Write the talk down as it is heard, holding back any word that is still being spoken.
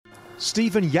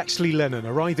Stephen Yaxley Lennon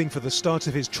arriving for the start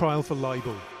of his trial for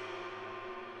libel.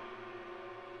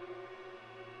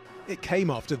 It came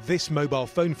after this mobile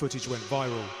phone footage went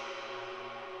viral.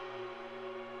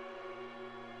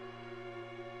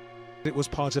 It was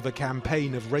part of a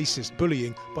campaign of racist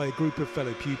bullying by a group of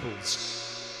fellow pupils.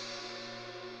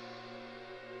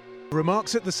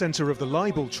 Remarks at the centre of the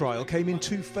libel trial came in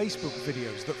 2 Facebook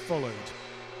videos that followed.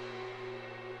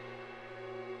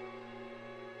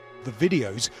 The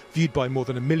videos, viewed by more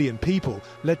than 1 million people,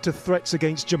 led to threats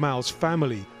against Jamal's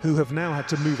family, who have now had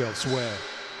to move elsewhere.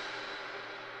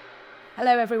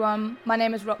 Hello everyone, my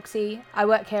name is Roxy. I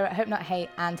work here at Hope Not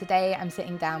Hate, and today I'm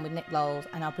sitting down with Nick Lowles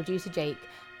and our producer Jake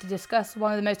to discuss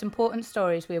one of the most important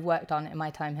stories we have worked on in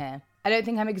my time here. I don't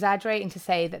think I'm exaggerating to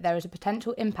say that there is a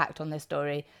potential impact on this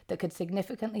story that could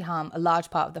significantly harm a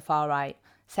large part of the far right,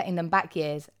 setting them back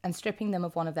years and stripping them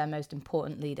of one of their most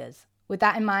important leaders. With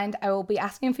that in mind, I will be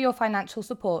asking for your financial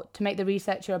support to make the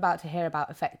research you're about to hear about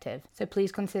effective. So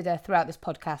please consider throughout this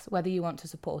podcast whether you want to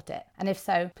support it. And if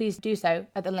so, please do so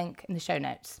at the link in the show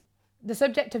notes. The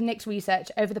subject of Nick's research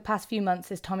over the past few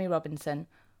months is Tommy Robinson,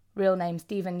 real name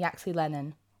Stephen Yaxley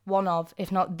Lennon, one of,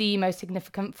 if not the most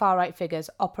significant far-right figures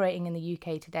operating in the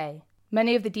UK today.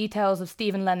 Many of the details of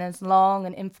Stephen Lennon's long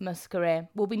and infamous career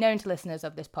will be known to listeners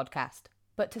of this podcast.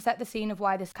 But to set the scene of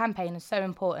why this campaign is so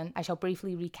important, I shall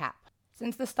briefly recap.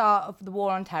 Since the start of the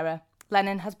War on Terror,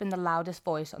 Lennon has been the loudest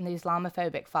voice on the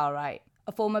Islamophobic far right.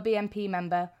 A former BNP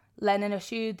member, Lennon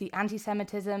eschewed the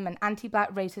anti-Semitism and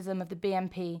anti-black racism of the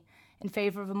BNP in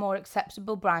favour of a more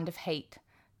acceptable brand of hate,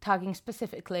 targeting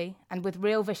specifically, and with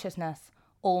real viciousness,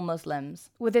 all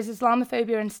Muslims. With his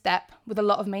Islamophobia in step with a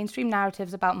lot of mainstream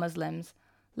narratives about Muslims,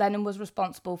 Lennon was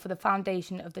responsible for the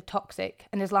foundation of the toxic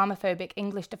and Islamophobic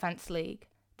English Defence League,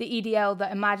 the EDL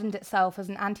that imagined itself as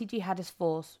an anti-jihadist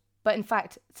force, but in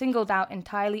fact singled out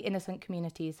entirely innocent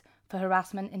communities for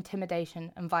harassment,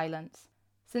 intimidation and violence.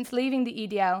 Since leaving the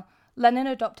EDL, Lennon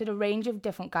adopted a range of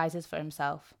different guises for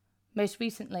himself, most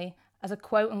recently as a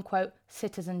quote-unquote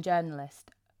citizen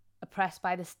journalist, oppressed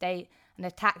by the state and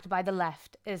attacked by the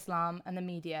left, Islam and the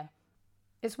media.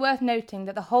 It's worth noting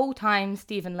that the whole time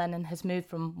Stephen Lennon has moved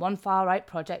from one far-right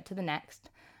project to the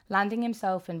next, landing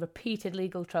himself in repeated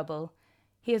legal trouble,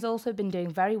 he has also been doing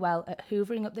very well at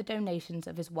hoovering up the donations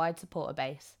of his wide supporter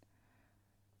base.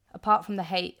 Apart from the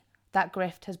hate, that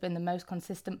grift has been the most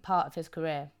consistent part of his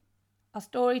career. Our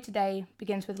story today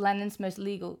begins with Lennon's most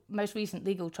recent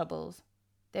legal troubles.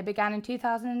 They began in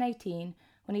 2018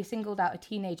 when he singled out a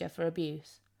teenager for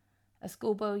abuse, a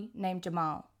schoolboy named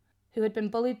Jamal, who had been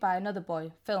bullied by another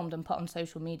boy, filmed and put on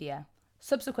social media.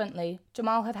 Subsequently,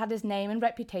 Jamal had had his name and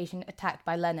reputation attacked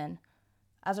by Lennon.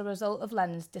 As a result of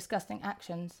Lennon's disgusting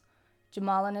actions,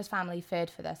 Jamal and his family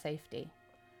feared for their safety.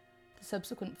 The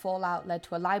subsequent fallout led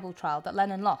to a libel trial that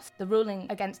Lennon lost, the ruling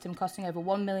against him costing over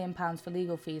 £1 million for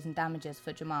legal fees and damages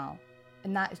for Jamal.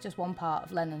 And that is just one part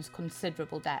of Lennon's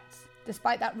considerable debts.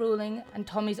 Despite that ruling and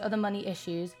Tommy's other money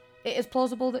issues, it is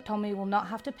plausible that Tommy will not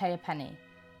have to pay a penny.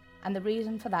 And the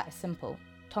reason for that is simple.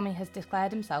 Tommy has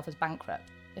declared himself as bankrupt.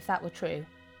 If that were true,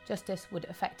 justice would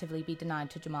effectively be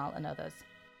denied to Jamal and others.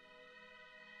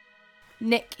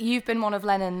 Nick, you've been one of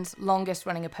Lennon's longest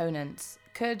running opponents.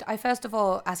 Could I first of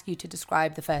all ask you to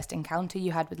describe the first encounter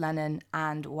you had with Lennon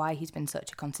and why he's been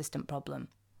such a consistent problem?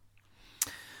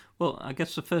 Well, I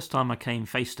guess the first time I came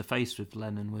face to face with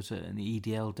Lennon was at an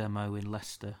EDL demo in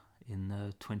Leicester in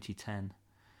 2010,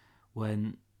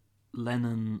 when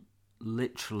Lennon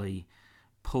literally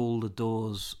pulled the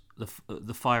doors,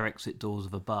 the fire exit doors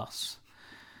of a bus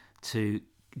to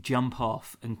jump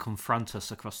off and confront us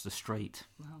across the street.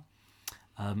 Wow.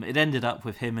 It ended up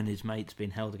with him and his mates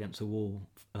being held against a wall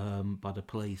by the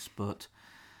police, but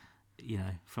you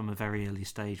know, from a very early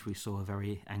stage, we saw a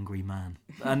very angry man,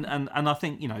 and I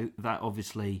think, you know, that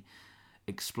obviously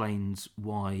explains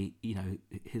why, you know,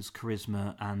 his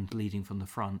charisma and leading from the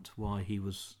front, why he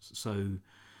was so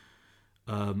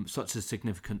such a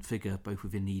significant figure both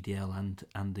within the EDL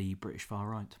and the British far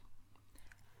right.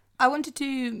 I wanted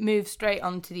to move straight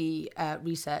on to the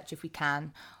research, if we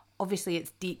can. Obviously, it's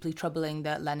deeply troubling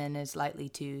that Lennon is likely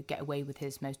to get away with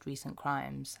his most recent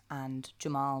crimes and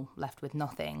Jamal left with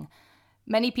nothing.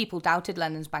 Many people doubted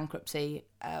Lennon's bankruptcy.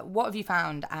 What have you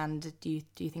found, and do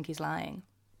you think he's lying?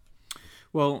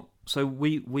 Well, so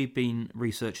we've been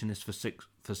researching this for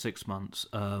six months.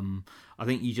 I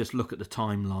think you just look at the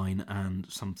timeline and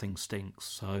something stinks.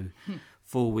 So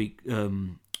 4 week,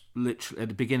 literally at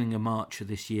the beginning of March of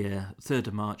this year, 3rd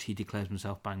of March, he declares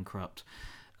himself bankrupt.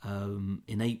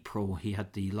 In April, he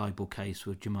had the libel case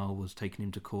where Jamal was taking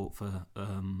him to court for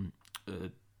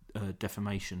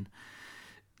defamation.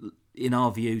 in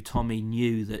our view, Tommy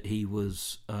knew that he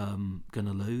was going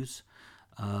to lose.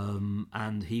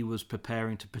 And he was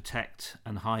preparing to protect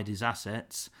and hide his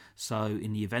assets. So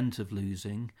in the event of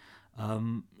losing,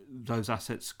 those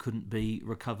assets couldn't be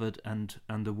recovered and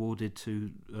awarded to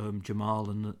Jamal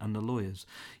and the lawyers.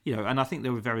 And I think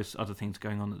there were various other things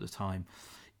going on at the time.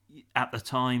 At the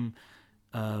time,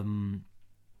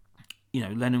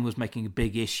 Lennon was making a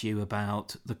big issue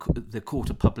about the court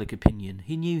of public opinion.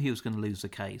 He knew he was going to lose the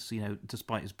case.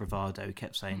 Despite his bravado, he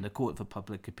kept saying the court of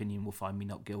public opinion will find me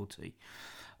not guilty.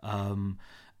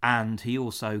 And he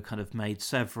also kind of made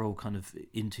several kind of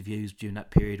interviews during that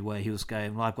period where he was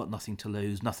going, well, I've got nothing to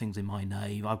lose, nothing's in my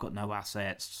name, I've got no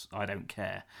assets, I don't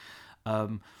care.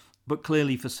 But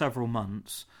clearly for several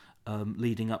months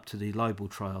leading up to the libel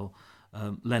trial,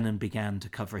 Lennon began to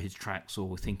cover his tracks,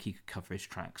 or think he could cover his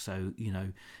tracks. So,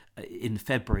 in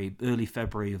early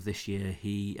February of this year,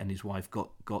 he and his wife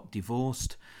got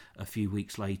divorced. A few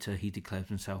weeks later, he declared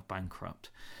himself bankrupt.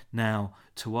 Now,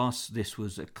 to us, this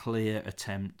was a clear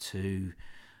attempt to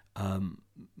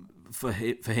for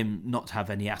him not to have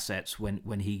any assets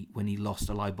when he lost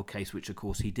a libel case, which of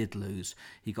course he did lose.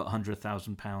 He got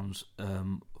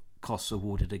 £100,000 costs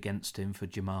awarded against him for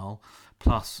Jamal,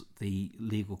 plus the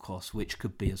legal costs, which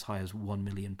could be as high as £1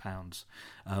 million.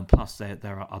 Plus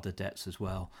there are other debts as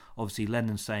well. Obviously,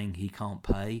 Lennon's saying he can't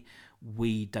pay.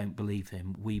 We don't believe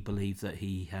him. We believe that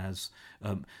he has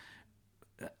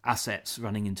assets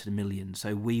running into the millions.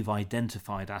 So we've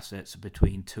identified assets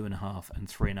between £2.5 and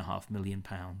 £3.5 million,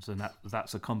 and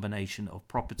that's a combination of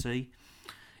property,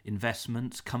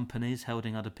 investments, companies held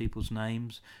in other people's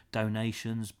names,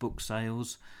 donations, book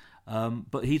sales.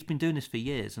 But he's been doing this for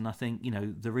years, and I think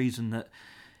the reason that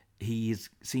he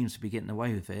seems to be getting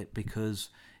away with it because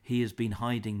he has been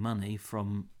hiding money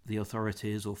from the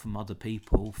authorities or from other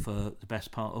people for the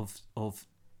best part of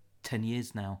 10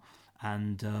 years now.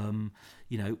 And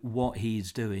what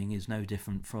he's doing is no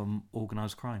different from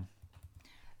organised crime.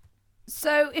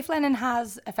 So if Lennon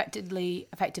has effectively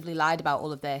lied about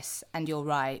all of this, and you're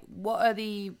right, what are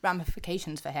the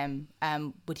ramifications for him?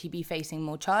 Would he be facing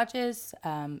more charges?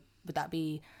 Would that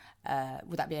be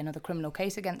another criminal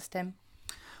case against him?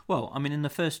 Well, I mean, in the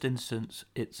first instance,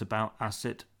 it's about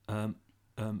asset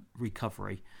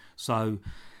recovery. So,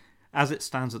 as it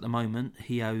stands at the moment,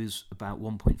 he owes about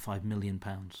 £1.5 million.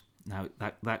 Now,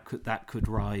 that could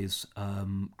rise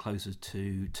closer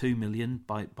to £2 million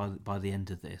by the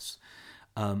end of this.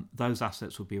 Those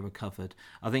assets will be recovered.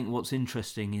 I think what's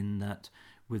interesting in that,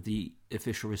 with the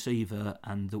official receiver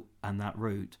and that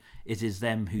route, it is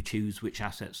them who choose which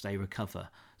assets they recover.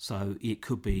 So it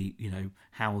could be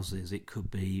houses, it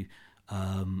could be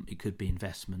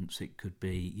investments, it could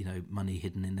be money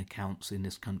hidden in accounts in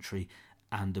this country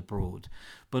and abroad.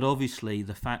 But obviously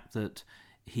the fact that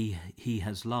he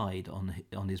has lied on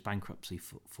his bankruptcy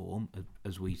form,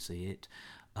 as we see it,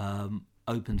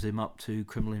 opens him up to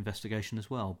criminal investigation as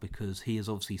well, because he has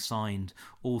obviously signed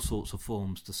all sorts of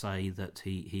forms to say that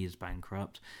he is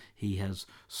bankrupt. He has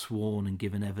sworn and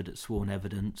given sworn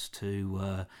evidence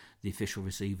to the official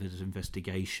receiver's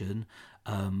investigation,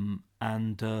 and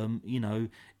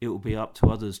it will be up to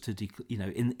others to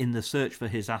in the search for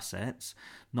his assets.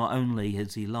 Not only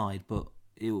has he lied, but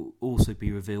it will also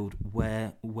be revealed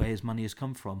where his money has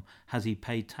come from. Has he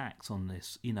paid tax on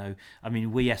this? I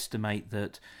mean, we estimate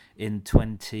that in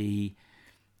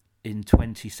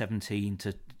 2017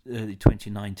 to early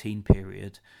 2019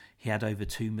 period, he had over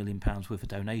 £2 million worth of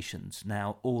donations.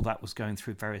 Now, all that was going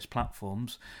through various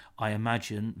platforms. I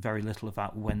imagine very little of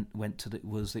that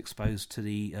was exposed to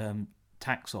the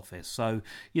tax office. So,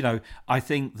 I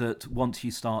think that once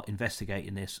you start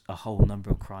investigating this, a whole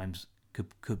number of crimes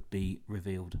could be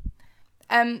revealed.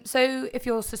 So if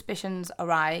your suspicions are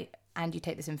right and you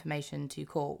take this information to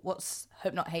court, what's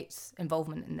Hope Not Hate's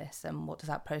involvement in this, and what does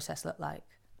that process look like?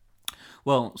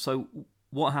 Well, so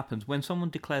what happens when someone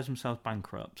declares themselves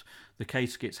bankrupt? The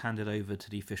case gets handed over to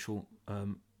the official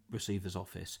receiver's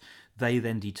office. They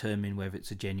then determine whether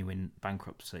it's a genuine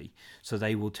bankruptcy. So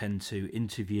they will tend to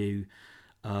interview,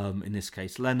 in this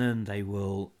case, Lennon. They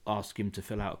will ask him to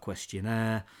fill out a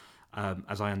questionnaire.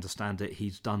 As I understand it,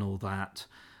 he's done all that.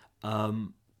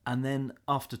 And then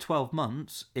after 12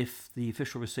 months, if the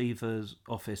official receiver's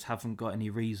office haven't got any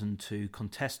reason to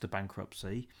contest the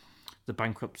bankruptcy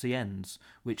ends,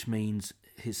 which means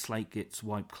his slate gets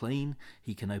wiped clean.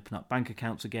 He can open up bank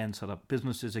accounts again, set up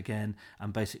businesses again,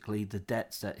 and basically the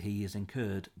debts that he has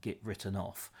incurred get written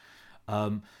off.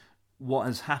 What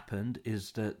has happened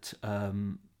is that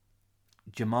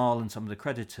Jamal and some of the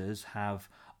creditors have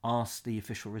asked the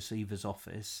official receiver's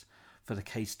office for the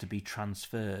case to be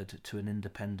transferred to an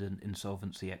independent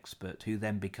insolvency expert who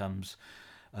then becomes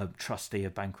a trustee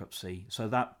of bankruptcy. So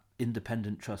that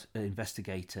independent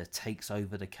investigator takes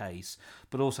over the case,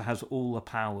 but also has all the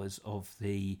powers of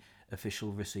the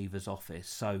official receiver's office,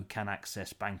 so can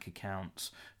access bank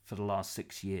accounts for the last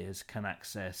 6 years, can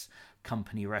access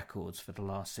company records for the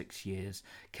last 6 years,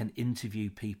 can interview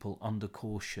people under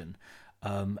caution,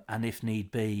 and if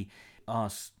need be,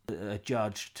 ask a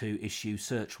judge to issue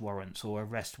search warrants or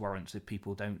arrest warrants if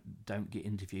people don't get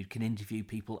interviewed, can interview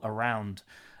people around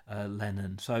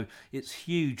Lennon. So it's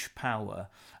huge power,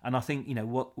 and I think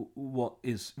what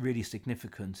is really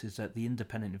significant is that the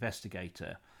independent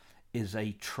investigator is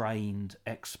a trained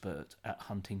expert at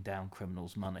hunting down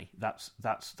criminals' money. That's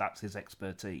his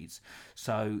expertise.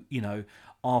 So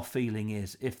our feeling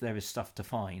is if there is stuff to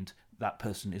find, that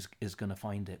person is going to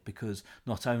find it, because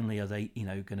not only are they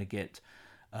going to get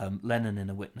Lennon in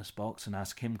a witness box and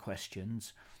ask him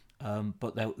questions,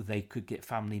 but they could get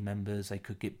family members, they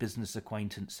could get business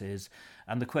acquaintances,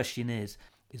 and the question is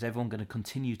everyone going to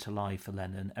continue to lie for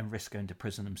Lennon and risk going to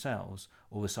prison themselves,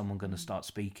 or is someone going to start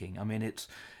speaking? I mean,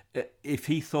 if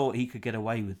he thought he could get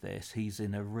away with this, he's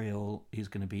going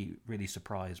to be really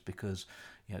surprised, because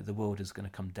the world is going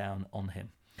to come down on him.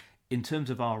 In terms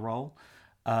of our role,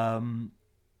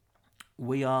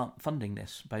 we are funding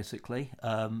this, basically.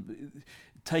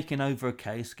 Taking over a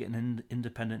case, getting an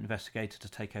independent investigator to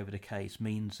take over the case,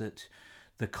 means that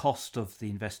the cost of the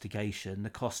investigation, the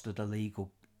cost of the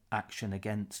legal action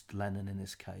against Lennon in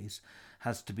this case,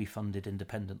 has to be funded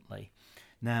independently.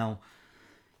 Now,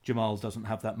 Jamal doesn't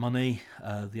have that money.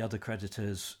 The other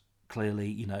creditors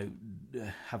clearly,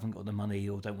 haven't got the money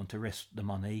or don't want to risk the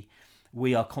money.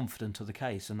 We are confident of the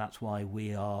case, and that's why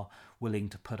we are willing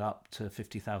to put up to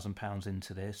 £50,000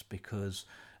 into this, because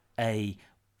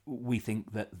we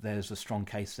think that there's a strong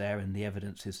case there and the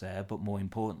evidence is there, but more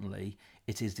importantly,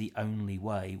 it is the only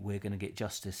way we're going to get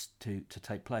justice to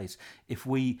take place. If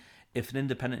an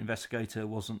independent investigator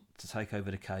wasn't to take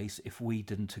over the case, if we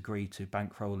didn't agree to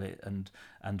bankroll it and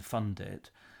fund it,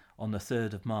 on the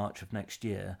 3rd of March of next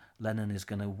year, Lennon is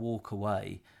going to walk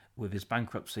away with his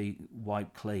bankruptcy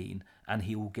wiped clean, and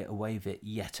he will get away with it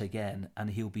yet again, and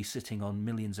he'll be sitting on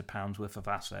millions of pounds worth of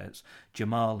assets.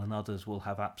 Jamal and others will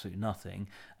have absolutely nothing,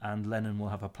 and Lennon will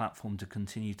have a platform to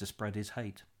continue to spread his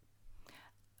hate.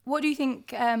 What do you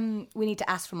think we need to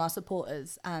ask from our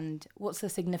supporters, and what's the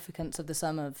significance of the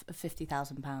sum of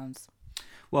 £50,000?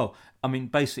 Well, I mean,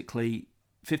 basically,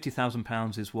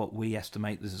 £50,000 is what we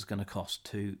estimate this is going to cost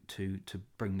to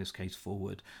bring this case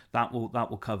forward. That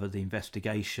will cover the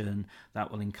investigation.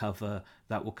 That will cover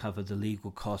the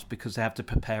legal costs, because they have to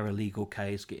prepare a legal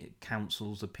case, get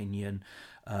counsel's opinion,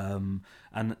 and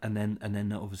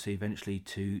then obviously eventually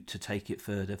to take it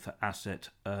further for asset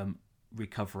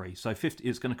recovery. So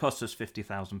it's going to cost us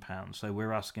 £50,000. So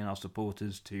we're asking our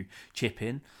supporters to chip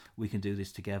in. We can do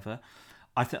this together.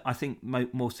 I think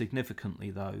more significantly,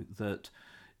 though, that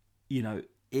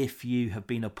if you have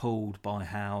been appalled by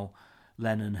how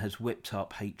Lennon has whipped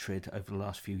up hatred over the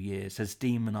last few years, has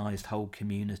demonised whole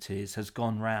communities, has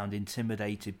gone round,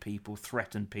 intimidated people,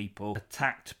 threatened people,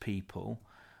 attacked people,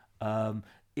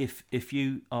 if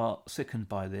you are sickened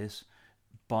by this,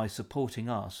 by supporting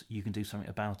us, you can do something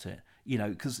about it.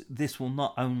 Because this will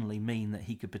not only mean that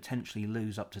he could potentially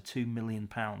lose up to £2 million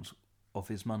of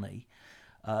his money,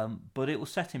 but it will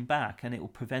set him back, and it will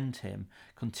prevent him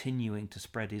continuing to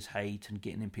spread his hate and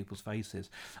getting in people's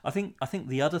faces. I think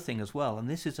the other thing as well, and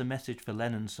this is a message for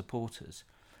Lennon's supporters,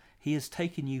 he has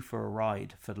taken you for a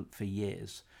ride for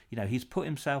years. He's put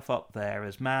himself up there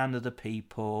as man of the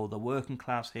people, the working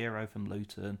class hero from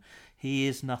Luton. He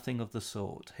is nothing of the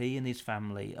sort. He and his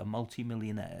family are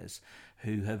multi-millionaires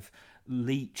who have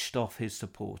leached off his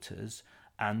supporters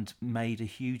and made a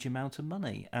huge amount of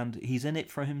money, and he's in it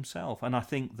for himself. And I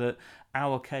think that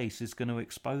our case is going to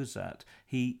expose that.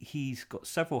 He's got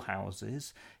several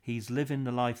houses, he's living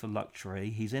the life of luxury,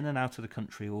 he's in and out of the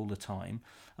country all the time,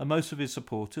 and most of his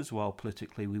supporters, while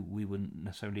politically we wouldn't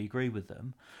necessarily agree with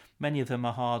them, many of them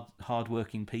are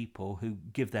hard-working people who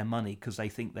give their money because they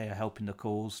think they are helping the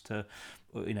cause to,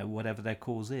 whatever their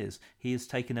cause is. He has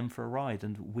taken them for a ride,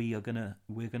 and we're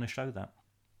gonna show that.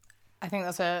 I think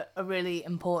that's a really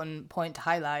important point to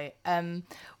highlight.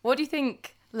 What do you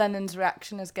think Lennon's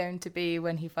reaction is going to be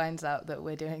when he finds out that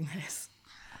we're doing this?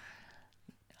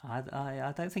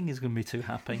 I don't think he's going to be too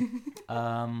happy.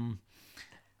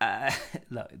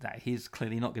 Look, he's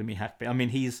clearly not going to be happy. I mean,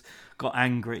 he's got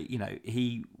angry.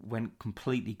 He went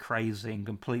completely crazy and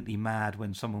completely mad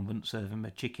when someone wouldn't serve him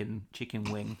a chicken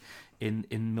wing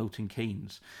in Milton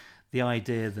Keynes. The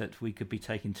idea that we could be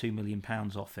taking £2 million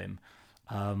off him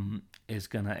is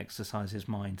going to exercise his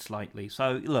mind slightly.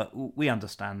 So look, we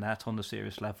understand that on the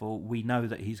serious level. We know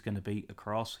that he's going to beat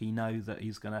across. He know that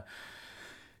he's going to,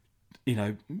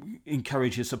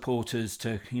 encourage his supporters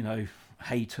to,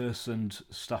 hate us and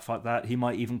stuff like that. He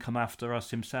might even come after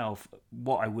us himself.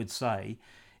 What I would say,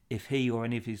 if he or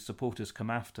any of his supporters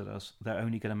come after us, they're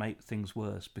only going to make things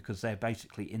worse, because they're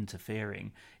basically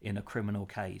interfering in a criminal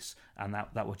case, and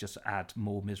that will just add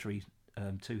more misery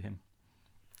to him.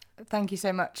 Thank you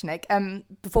so much, Nick.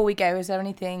 Before we go, is there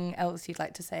anything else you'd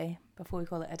like to say before we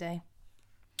call it a day?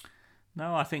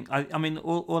 No, I think, I mean,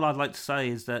 all I'd like to say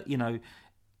is that,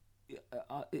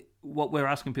 what we're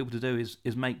asking people to do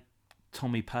is make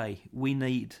Tommy pay. We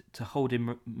need to hold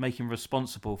him, make him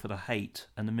responsible for the hate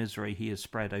and the misery he has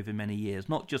spread over many years,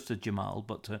 not just to Jamal,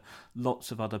 but to lots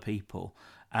of other people.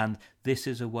 And this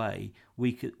is a way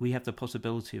we have the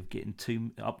possibility of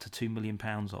getting up to £2 million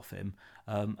off him,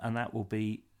 and that will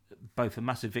be both a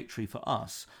massive victory for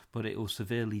us, but it will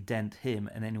severely dent him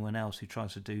and anyone else who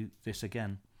tries to do this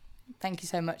again. Thank you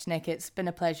so much, Nick. It's been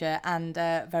a pleasure, and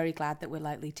very glad that we're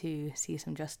likely to see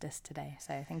some justice today.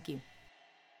 So thank you.